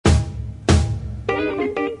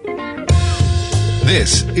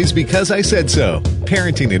This is Because I Said So,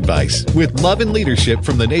 parenting advice with love and leadership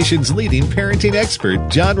from the nation's leading parenting expert,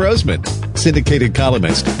 John Rosemond, syndicated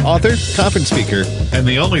columnist, author, conference speaker, and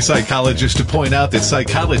the only psychologist to point out that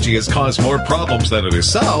psychology has caused more problems than it has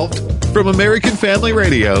solved. From American Family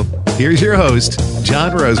Radio, here's your host,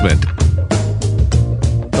 John Rosemond.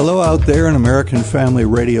 Hello out there in American Family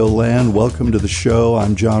Radio land. Welcome to the show.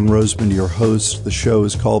 I'm John Rosemond, your host. The show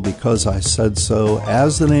is called Because I Said So.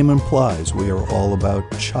 As the name implies, we are all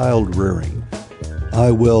about child rearing. I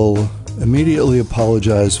will immediately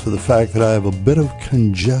apologize for the fact that I have a bit of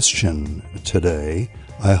congestion today.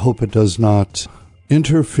 I hope it does not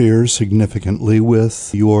interfere significantly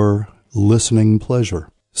with your listening pleasure.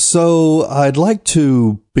 So I'd like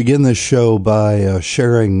to begin this show by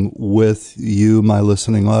sharing with you, my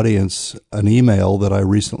listening audience, an email that I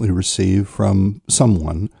recently received from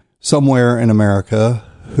someone somewhere in America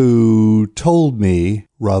who told me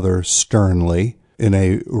rather sternly, in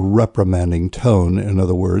a reprimanding tone, in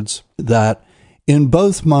other words, that in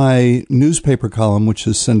both my newspaper column, which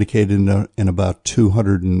is syndicated in about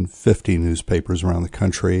 250 newspapers around the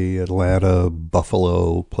country, Atlanta,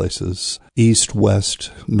 Buffalo, places, east,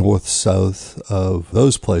 west, north, south of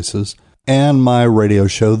those places, and my radio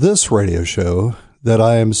show, this radio show, that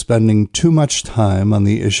I am spending too much time on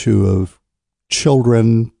the issue of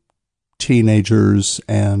children, teenagers,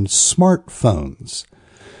 and smartphones,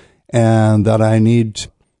 and that I need to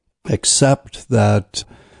accept that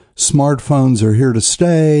smartphones are here to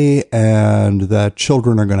stay and that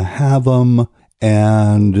children are going to have them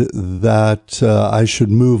and that I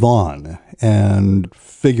should move on and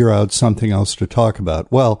figure out something else to talk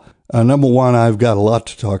about. Well, number one, I've got a lot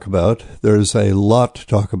to talk about. There's a lot to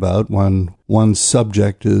talk about when one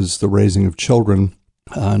subject is the raising of children.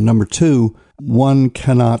 Number two, one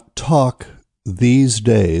cannot talk these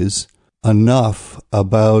days enough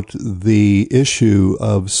about the issue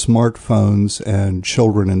of smartphones and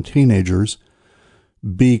children and teenagers,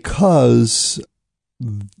 because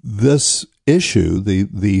this issue, the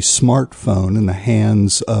smartphone in the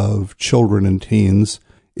hands of children and teens,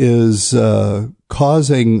 is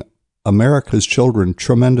causing America's children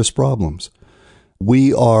tremendous problems.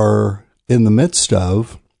 We are in the midst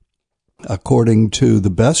of, according to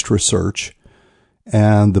the best research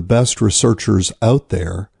and the best researchers out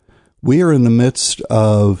there, we are in the midst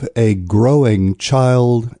of a growing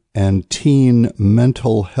child and teen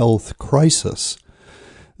mental health crisis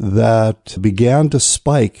that began to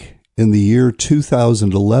spike in the year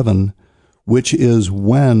 2011, which is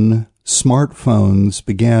when smartphones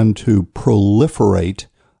began to proliferate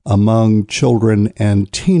among children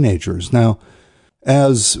and teenagers. Now,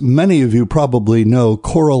 as many of you probably know,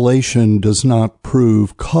 correlation does not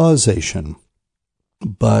prove causation.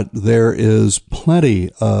 But there is plenty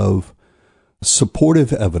of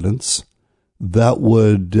supportive evidence that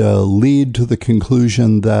would lead to the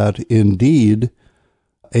conclusion that indeed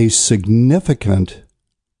a significant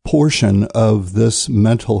portion of this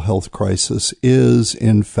mental health crisis is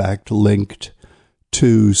in fact linked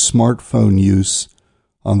to smartphone use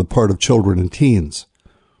on the part of children and teens.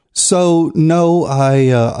 So no,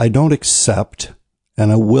 I don't accept,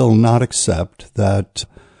 and I will not accept that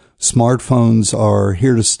smartphones are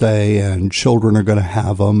here to stay and children are going to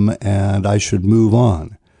have them and I should move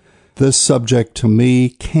on. This subject to me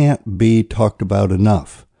can't be talked about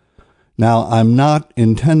enough. Now, I'm not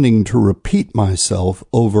intending to repeat myself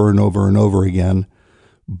over and over and over again,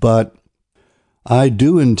 but I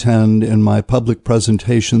do intend in my public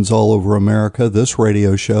presentations all over America, this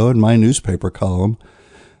radio show and my newspaper column,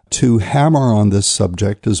 to hammer on this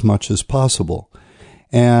subject as much as possible.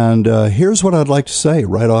 And here's what I'd like to say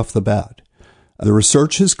right off the bat. The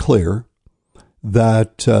research is clear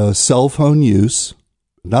that there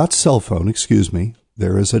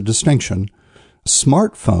is a distinction.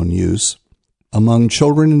 Smartphone use among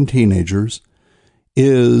children and teenagers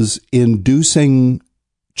is inducing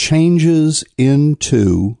changes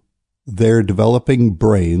into their developing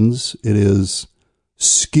brains. It is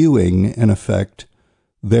skewing, in effect,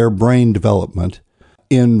 their brain development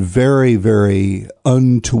in very, very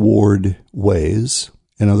untoward ways,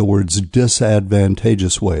 in other words,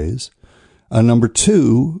 disadvantageous ways. Number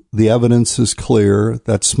two, the evidence is clear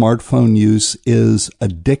that smartphone use is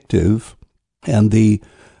addictive, and the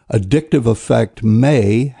addictive effect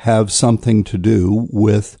may have something to do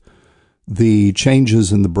with the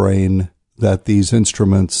changes in the brain that these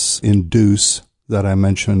instruments induce that I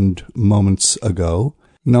mentioned moments ago.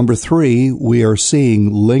 Number three, we are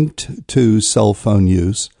seeing linked to cell phone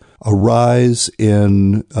use a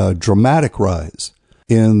dramatic rise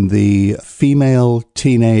in the female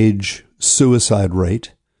teenage suicide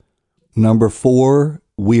rate. Number four,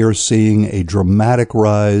 We are seeing a dramatic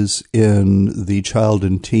rise in the child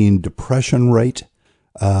and teen depression rate,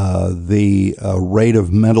 the rate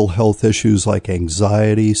of mental health issues like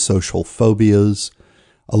anxiety, social phobias.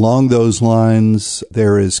 Along those lines,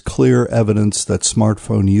 there is clear evidence that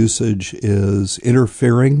smartphone usage is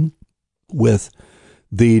interfering with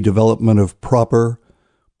the development of proper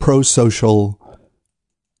pro-social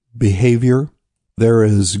behavior. There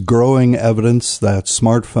is growing evidence that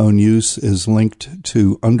smartphone use is linked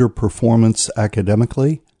to underperformance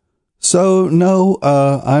academically. So, no,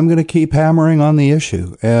 I'm going to keep hammering on the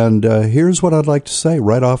issue. And here's what I'd like to say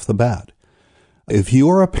right off the bat. If you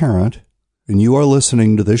are a parent and you are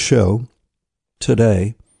listening to this show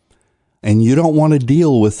today, and you don't want to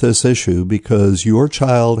deal with this issue because your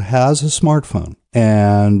child has a smartphone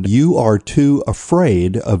and you are too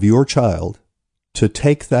afraid of your child to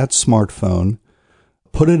take that smartphone,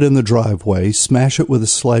 put it in the driveway, smash it with a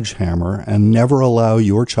sledgehammer, and never allow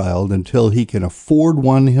your child until he can afford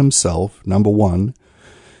one himself, number one.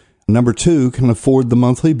 Number two, can afford the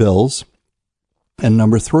monthly bills. And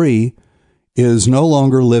number three, is no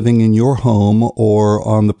longer living in your home or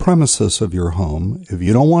on the premises of your home. If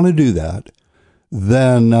you don't want to do that,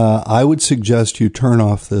 then I would suggest you turn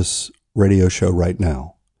off this radio show right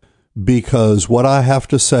now. Because what I have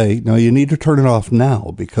to say, no, you need to turn it off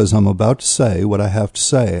now because I'm about to say what I have to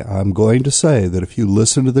say. I'm going to say that if you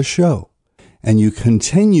listen to the show and you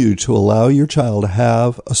continue to allow your child to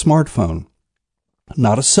have a smartphone,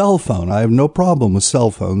 not a cell phone. I have no problem with cell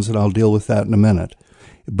phones, and I'll deal with that in a minute.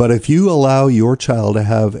 But if you allow your child to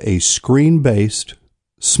have a screen-based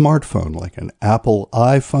smartphone, like an Apple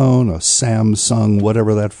iPhone, a Samsung,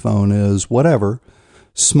 whatever that phone is, whatever,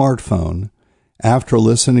 smartphone, after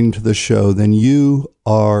listening to the show, then you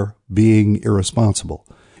are being irresponsible.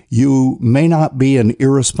 You may not be an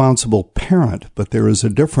irresponsible parent, but there is a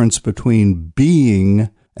difference between being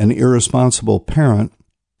an irresponsible parent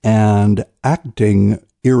and acting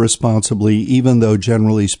irresponsibly, even though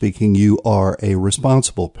generally speaking, you are a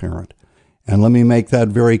responsible parent. And let me make that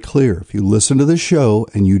very clear. If you listen to the show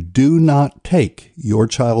and you do not take your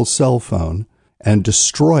child's cell phone and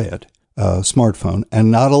destroy it, smartphone,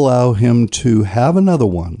 and not allow him to have another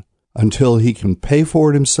one until he can pay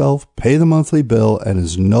for it himself, pay the monthly bill, and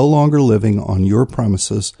is no longer living on your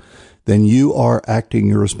premises, then you are acting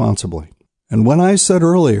irresponsibly. And when I said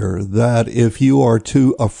earlier that if you are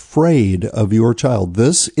too afraid of your child,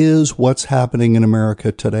 this is what's happening in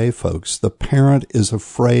America today, folks. The parent is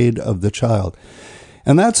afraid of the child.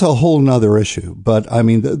 And that's a whole nother issue. But I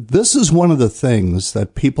mean, this is one of the things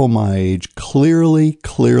that people my age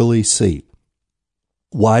clearly see.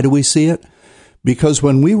 Why do we see it? Because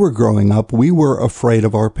when we were growing up, we were afraid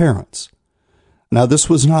of our parents. Now, this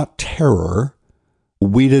was not terror.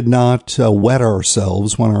 We did not wet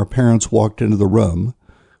ourselves when our parents walked into the room.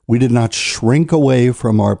 We did not shrink away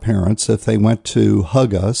from our parents if they went to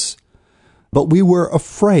hug us. But we were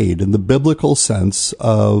afraid in the biblical sense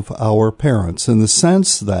of our parents, in the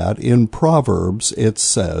sense that in Proverbs it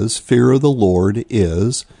says, fear of the Lord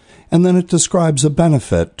is, and then it describes a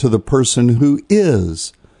benefit to the person who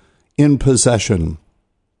is in possession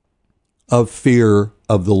of fear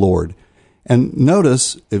of the Lord. And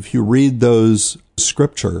notice, if you read those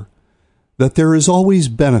scripture, that there is always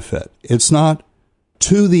benefit. It's not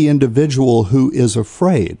to the individual who is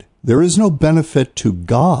afraid. There is no benefit to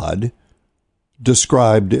God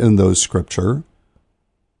described in those scripture.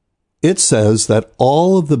 It says that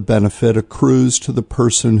all of the benefit accrues to the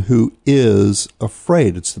person who is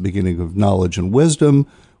afraid. It's the beginning of knowledge and wisdom,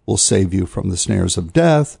 will save you from the snares of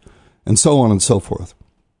death, and so on and so forth.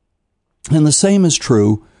 And the same is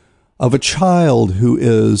true of a child who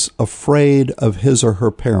is afraid of his or her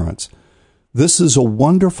parents. This is a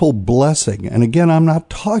wonderful blessing. And again, I'm not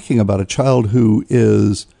talking about a child who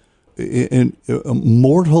is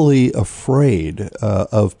mortally afraid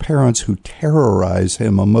of parents who terrorize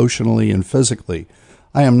him emotionally and physically.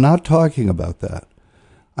 I am not talking about that.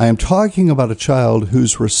 I am talking about a child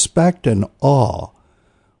whose respect and awe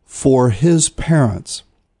for his parents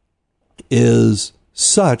is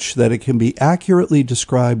such that it can be accurately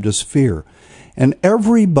described as fear. And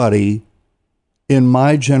everybody in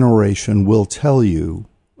my generation will tell you,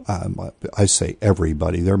 I say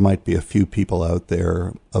everybody, there might be a few people out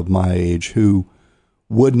there of my age who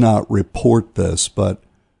would not report this, but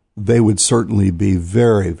they would certainly be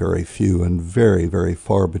very, very few and very, very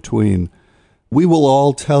far between. We will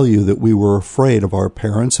all tell you that we were afraid of our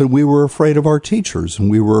parents, and we were afraid of our teachers, and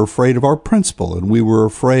we were afraid of our principal, and we were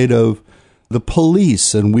afraid of the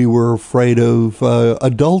police, and we were afraid of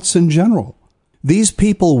adults in general. These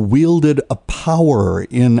people wielded a power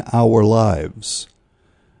in our lives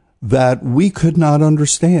that we could not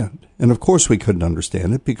understand. And of course we couldn't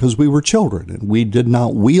understand it because we were children and we did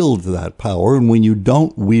not wield that power. And when you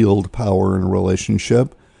don't wield power in a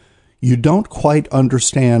relationship, you don't quite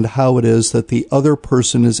understand how it is that the other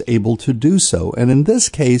person is able to do so. And in this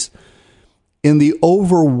case, in the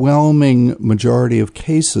overwhelming majority of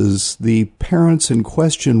cases, the parents in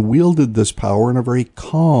question wielded this power in a very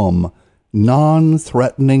calm,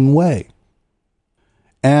 non-threatening way.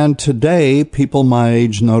 And today, people my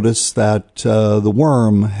age notice that the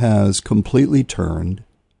worm has completely turned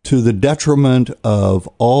to the detriment of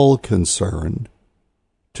all concerned.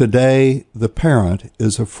 Today, the parent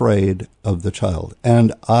is afraid of the child.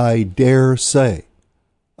 And I dare say,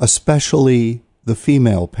 especially the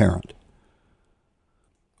female parent.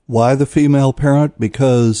 Why the female parent?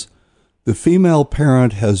 Because the female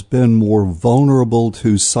parent has been more vulnerable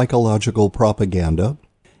to psychological propaganda.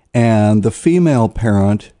 And the female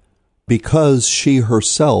parent, because she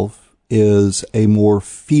herself is a more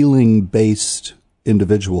feeling-based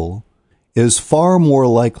individual, is far more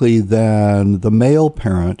likely than the male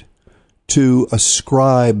parent to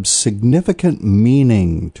ascribe significant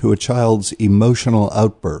meaning to a child's emotional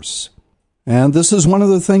outbursts. And this is one of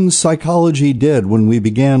the things psychology did when we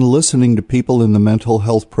began listening to people in the mental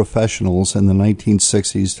health professionals in the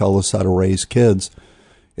 1960s tell us how to raise kids.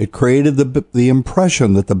 It created the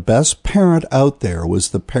impression that the best parent out there was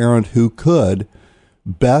the parent who could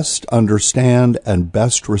best understand and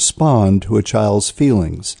best respond to a child's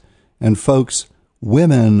feelings. And folks,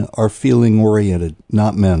 women are feeling-oriented,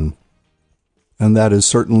 not men. And that is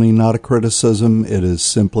certainly not a criticism. It is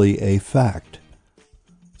simply a fact.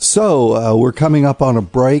 So we're coming up on a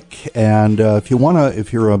break, and if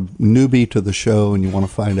you're a newbie to the show and you want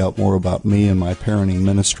to find out more about me and my parenting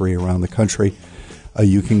ministry around the country,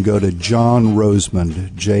 you can go to John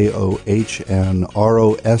Rosemond, JohnRosemond,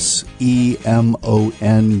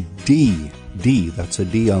 that's a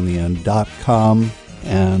D on the end, .com,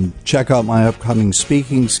 and check out my upcoming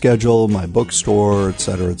speaking schedule, my bookstore,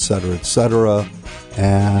 etc., etc., etc.,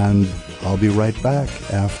 and I'll be right back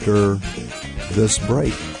after this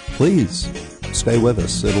break. Please stay with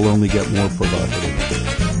us. It'll only get more provocative.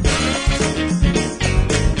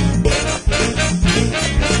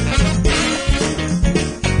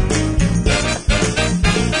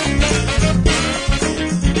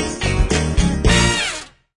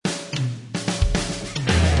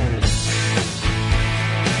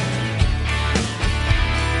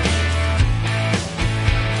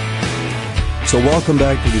 So welcome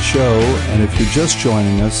back to the show, and if you're just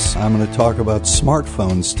joining us, I'm going to talk about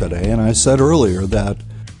smartphones today. And I said earlier that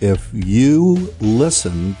if you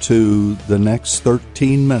listen to the next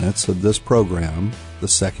 13 minutes of this program, the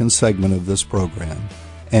second segment of this program,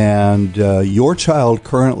 and your child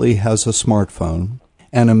currently has a smartphone,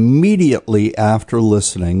 and immediately after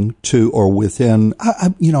listening to, or within,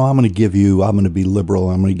 I'm going to be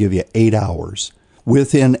liberal, I'm going to give you 8 hours.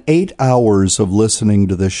 Within 8 hours of listening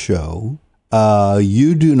to this show,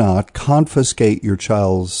 you do not confiscate your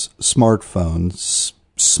child's smartphone,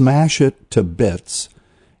 smash it to bits,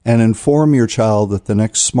 and inform your child that the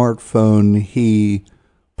next smartphone he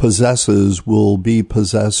possesses will be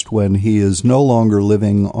possessed when he is no longer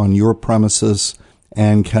living on your premises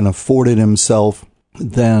and can afford it himself,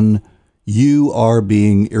 then you are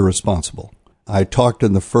being irresponsible. I talked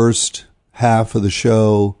in the first half of the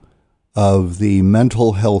show of the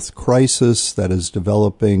mental health crisis that is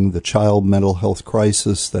developing, the child mental health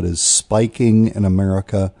crisis that is spiking in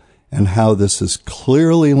America, and how this is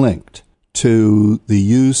clearly linked to the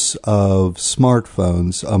use of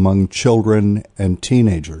smartphones among children and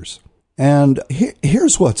teenagers. And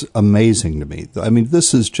here's what's amazing to me. I mean,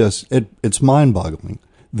 this is just, it's mind-boggling.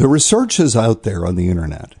 The research is out there on the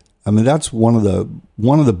internet. I mean, that's one of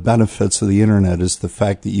the benefits of the internet is the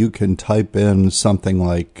fact that you can type in something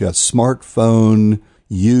like smartphone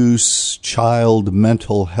use, child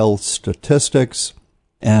mental health statistics,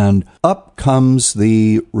 and up comes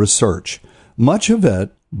the research. Much of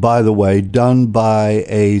it, by the way, done by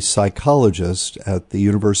a psychologist at the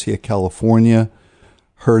University of California.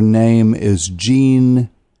 Her name is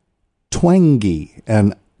Jean Twenge,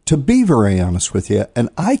 and to be very honest with you, and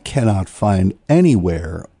I cannot find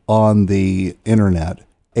anywhere on the internet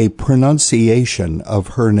a pronunciation of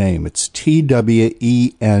her name. It's Twenge,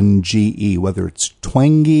 whether it's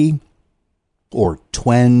Twenge or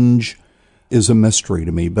Twenge is a mystery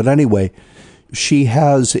to me. But anyway, she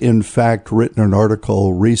has in fact written an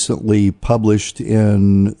article recently published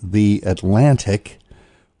in The Atlantic,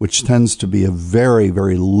 which tends to be a very,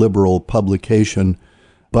 very liberal publication.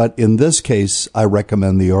 But in this case, I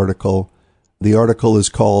recommend the article. The article is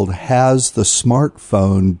called, "Has the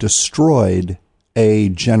Smartphone Destroyed a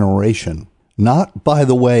generation? Not, by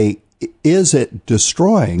the way, is it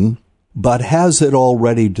destroying, but has it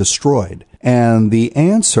already destroyed? And the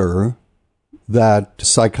answer that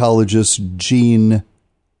psychologist Jean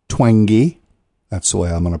Twenge, that's the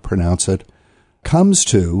way I'm going to pronounce it, comes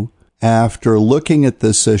to after looking at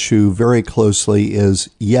this issue very closely is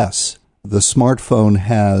yes, the smartphone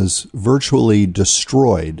has virtually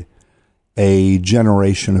destroyed a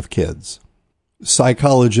generation of kids.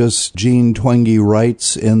 Psychologist Jean Twenge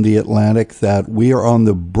writes in The Atlantic that we are on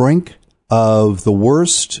the brink of the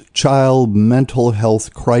worst child mental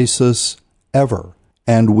health crisis ever,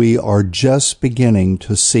 and we are just beginning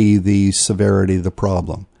to see the severity of the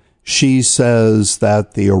problem. She says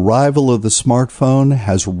that the arrival of the smartphone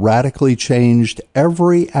has radically changed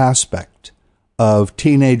every aspect of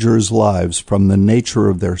teenagers' lives, from the nature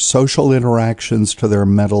of their social interactions to their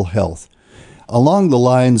mental health. Along the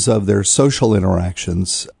lines of their social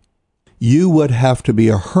interactions, you would have to be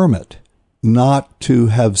a hermit not to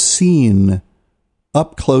have seen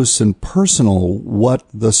up close and personal what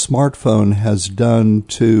the smartphone has done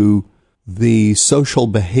to the social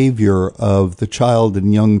behavior of the child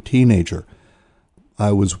and young teenager.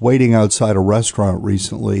 I was waiting outside a restaurant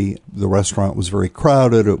recently. The restaurant was very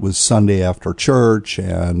crowded. It was Sunday after church,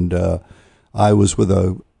 and I was with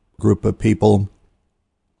a group of people.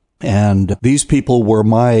 And these people were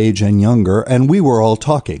my age and younger, and we were all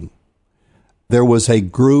talking. There was a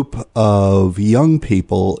group of young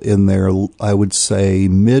people in their, I would say,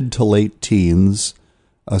 mid to late teens,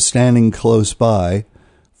 standing close by,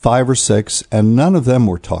 5 or 6, and none of them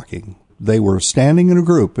were talking. They were standing in a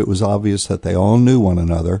group. It was obvious that they all knew one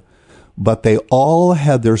another, but they all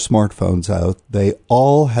had their smartphones out. They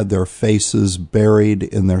all had their faces buried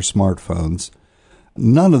in their smartphones,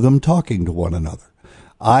 none of them talking to one another.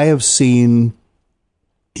 I have seen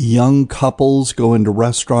young couples go into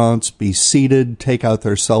restaurants, be seated, take out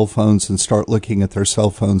their cell phones, and start looking at their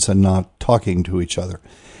cell phones and not talking to each other.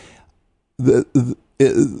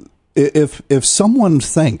 If someone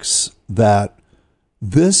thinks that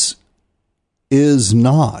this is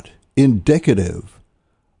not indicative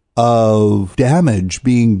of damage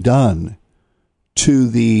being done to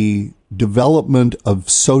the development of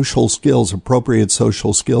social skills, appropriate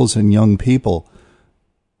social skills in young people,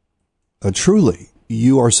 truly,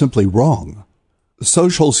 you are simply wrong.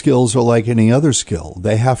 Social skills are like any other skill.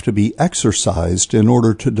 They have to be exercised in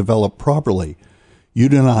order to develop properly. You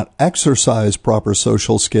do not exercise proper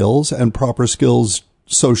social skills, and proper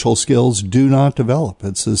social skills do not develop.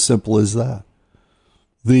 It's as simple as that.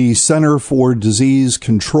 The Center for Disease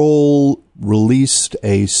Control released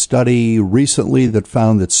a study recently that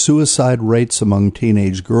found that suicide rates among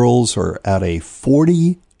teenage girls are at a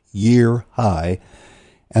 40-year high,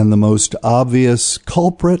 and the most obvious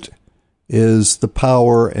culprit is the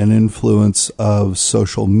power and influence of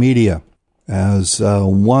social media. As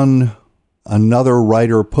another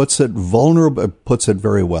writer puts it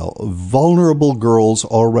very well. Vulnerable girls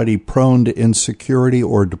already prone to insecurity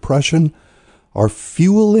or depression are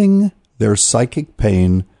fueling their psychic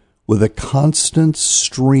pain with a constant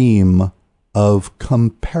stream of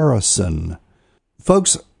comparison.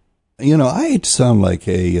 Folks, I hate to sound like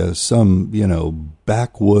some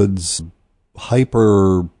backwoods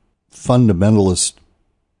hyper fundamentalist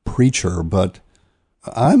preacher, but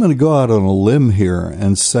I'm going to go out on a limb here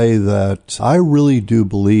and say that I really do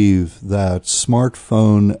believe that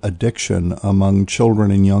smartphone addiction among children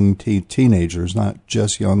and young teenagers, not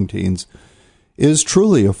just young teens, is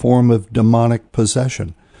truly a form of demonic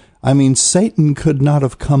possession. I mean, Satan could not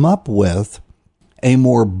have come up with a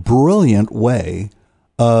more brilliant way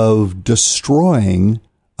of destroying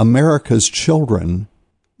America's children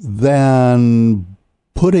than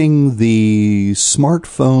putting the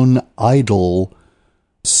smartphone idol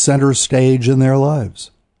center stage in their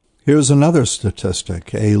lives. Here's another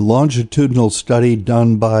statistic. A longitudinal study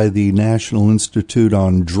done by the National Institute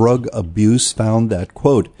on Drug Abuse found that,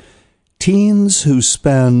 quote, teens who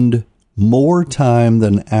spend more time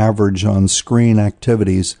than average on screen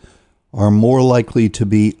activities are more likely to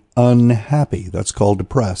be unhappy. That's called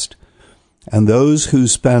depressed. And those who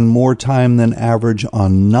spend more time than average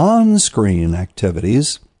on non-screen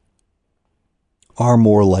activities are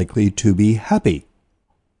more likely to be happy.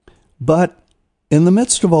 But in the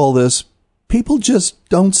midst of all this, people just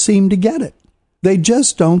don't seem to get it. They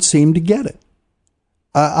just don't seem to get it.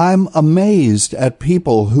 I'm amazed at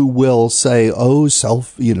people who will say, "Oh,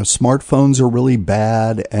 smartphones are really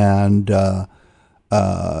bad, and they're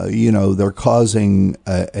causing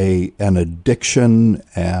an addiction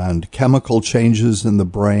and chemical changes in the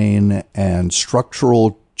brain and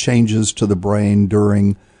structural changes to the brain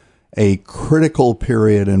during a critical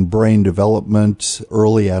period in brain development,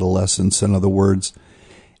 early adolescence, in other words,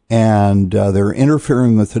 and they're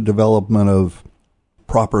interfering with the development of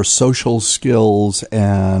proper social skills,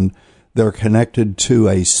 and they're connected to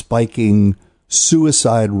a spiking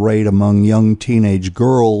suicide rate among young teenage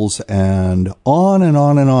girls, and on and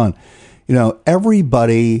on and on. You know,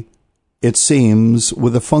 everybody, it seems,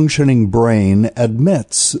 with a functioning brain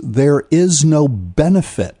admits there is no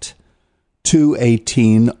benefit to a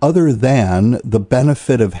teen other than the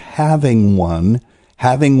benefit of having one,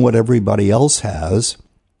 having what everybody else has,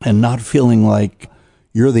 and not feeling like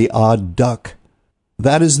you're the odd duck.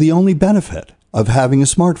 That is the only benefit of having a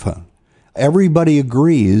smartphone. Everybody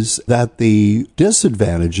agrees that the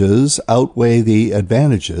disadvantages outweigh the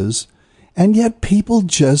advantages, and yet people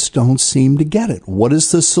just don't seem to get it. What is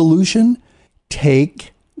the solution?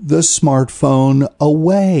 Take the smartphone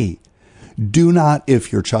away. Do not,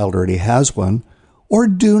 if your child already has one, or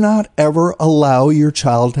do not ever allow your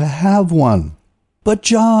child to have one. But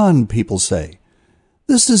John, people say,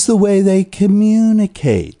 this is the way they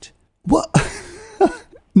communicate. Well,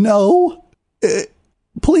 no.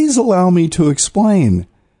 Please allow me to explain.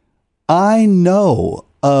 I know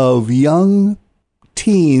of young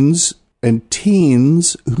teens and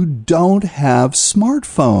teens who don't have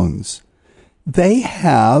smartphones. They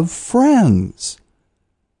have friends.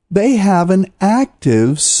 They have an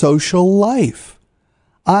active social life.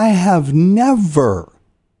 I have never,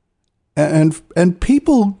 and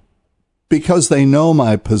people, because they know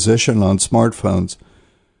my position on smartphones,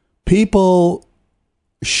 people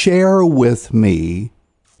share with me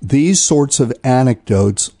these sorts of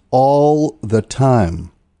anecdotes all the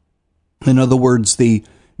time. In other words,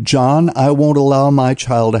 John, I won't allow my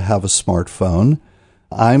child to have a smartphone.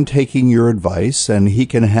 I'm taking your advice, and he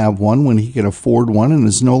can have one when he can afford one and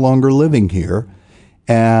is no longer living here.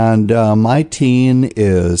 And my teen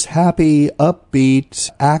is happy, upbeat,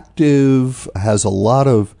 active, has a lot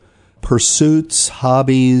of pursuits,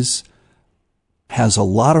 hobbies, has a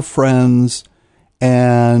lot of friends,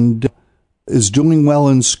 and is doing well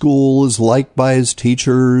in school, is liked by his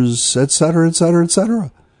teachers, etc., etc.,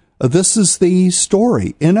 etc. This is the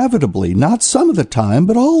story, inevitably, not some of the time,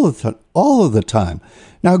 but all of the time.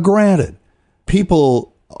 Now, granted,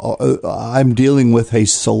 people, I'm dealing with a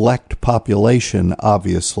select population,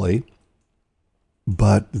 obviously,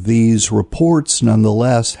 but these reports,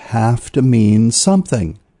 nonetheless, have to mean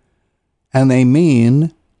something. And they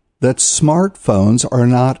mean that smartphones are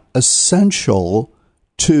not essential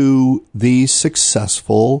to the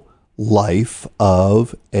successful life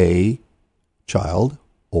of a child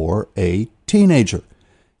or a teenager.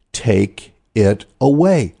 Take it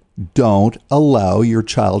away. Don't allow your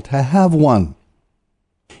child to have one.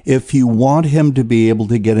 If you want him to be able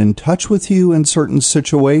to get in touch with you in certain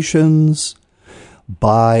situations,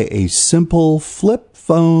 buy a simple flip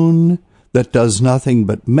phone that does nothing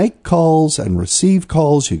but make calls and receive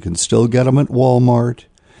calls. You can still get them at Walmart,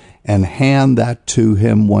 and hand that to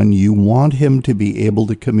him when you want him to be able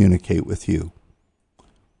to communicate with you.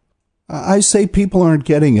 I say people aren't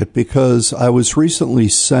getting it because I was recently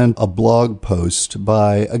sent a blog post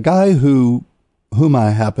by a guy whom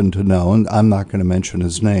I happen to know, and I'm not going to mention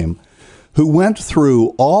his name, who went through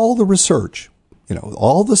all the research,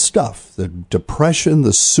 all the stuff, the depression,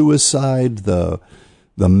 the suicide, the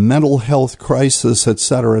mental health crisis,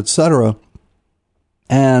 etc.,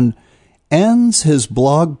 and ends his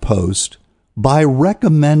blog post by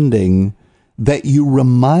recommending that you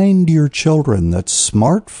remind your children that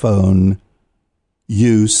smartphone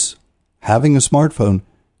use, having a smartphone,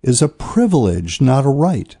 is a privilege, not a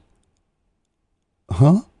right.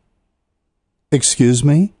 Huh? Excuse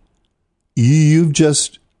me? You've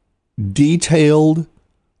just detailed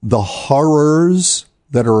the horrors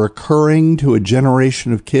that are occurring to a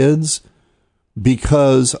generation of kids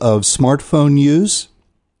because of smartphone use?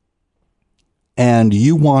 And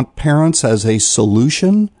you want parents as a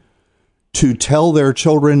solution to tell their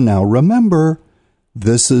children, now remember,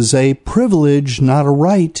 this is a privilege, not a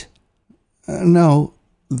right. No,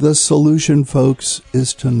 the solution, folks,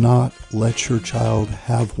 is to not let your child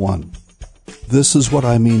have one. This is what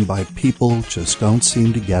I mean by people just don't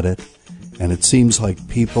seem to get it. And it seems like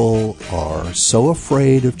people are so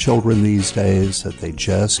afraid of children these days that they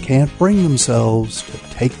just can't bring themselves to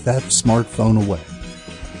take that smartphone away.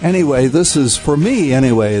 Anyway, this is, for me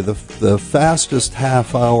anyway, the fastest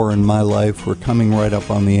half hour in my life. We're coming right up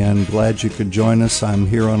on the end. Glad you could join us. I'm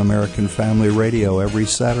here on American Family Radio every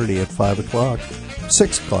Saturday at 5 o'clock,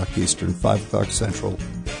 6 o'clock Eastern, 5 o'clock Central.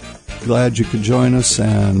 Glad you could join us,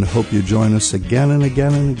 and hope you join us again and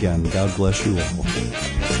again and again. God bless you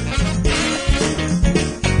all.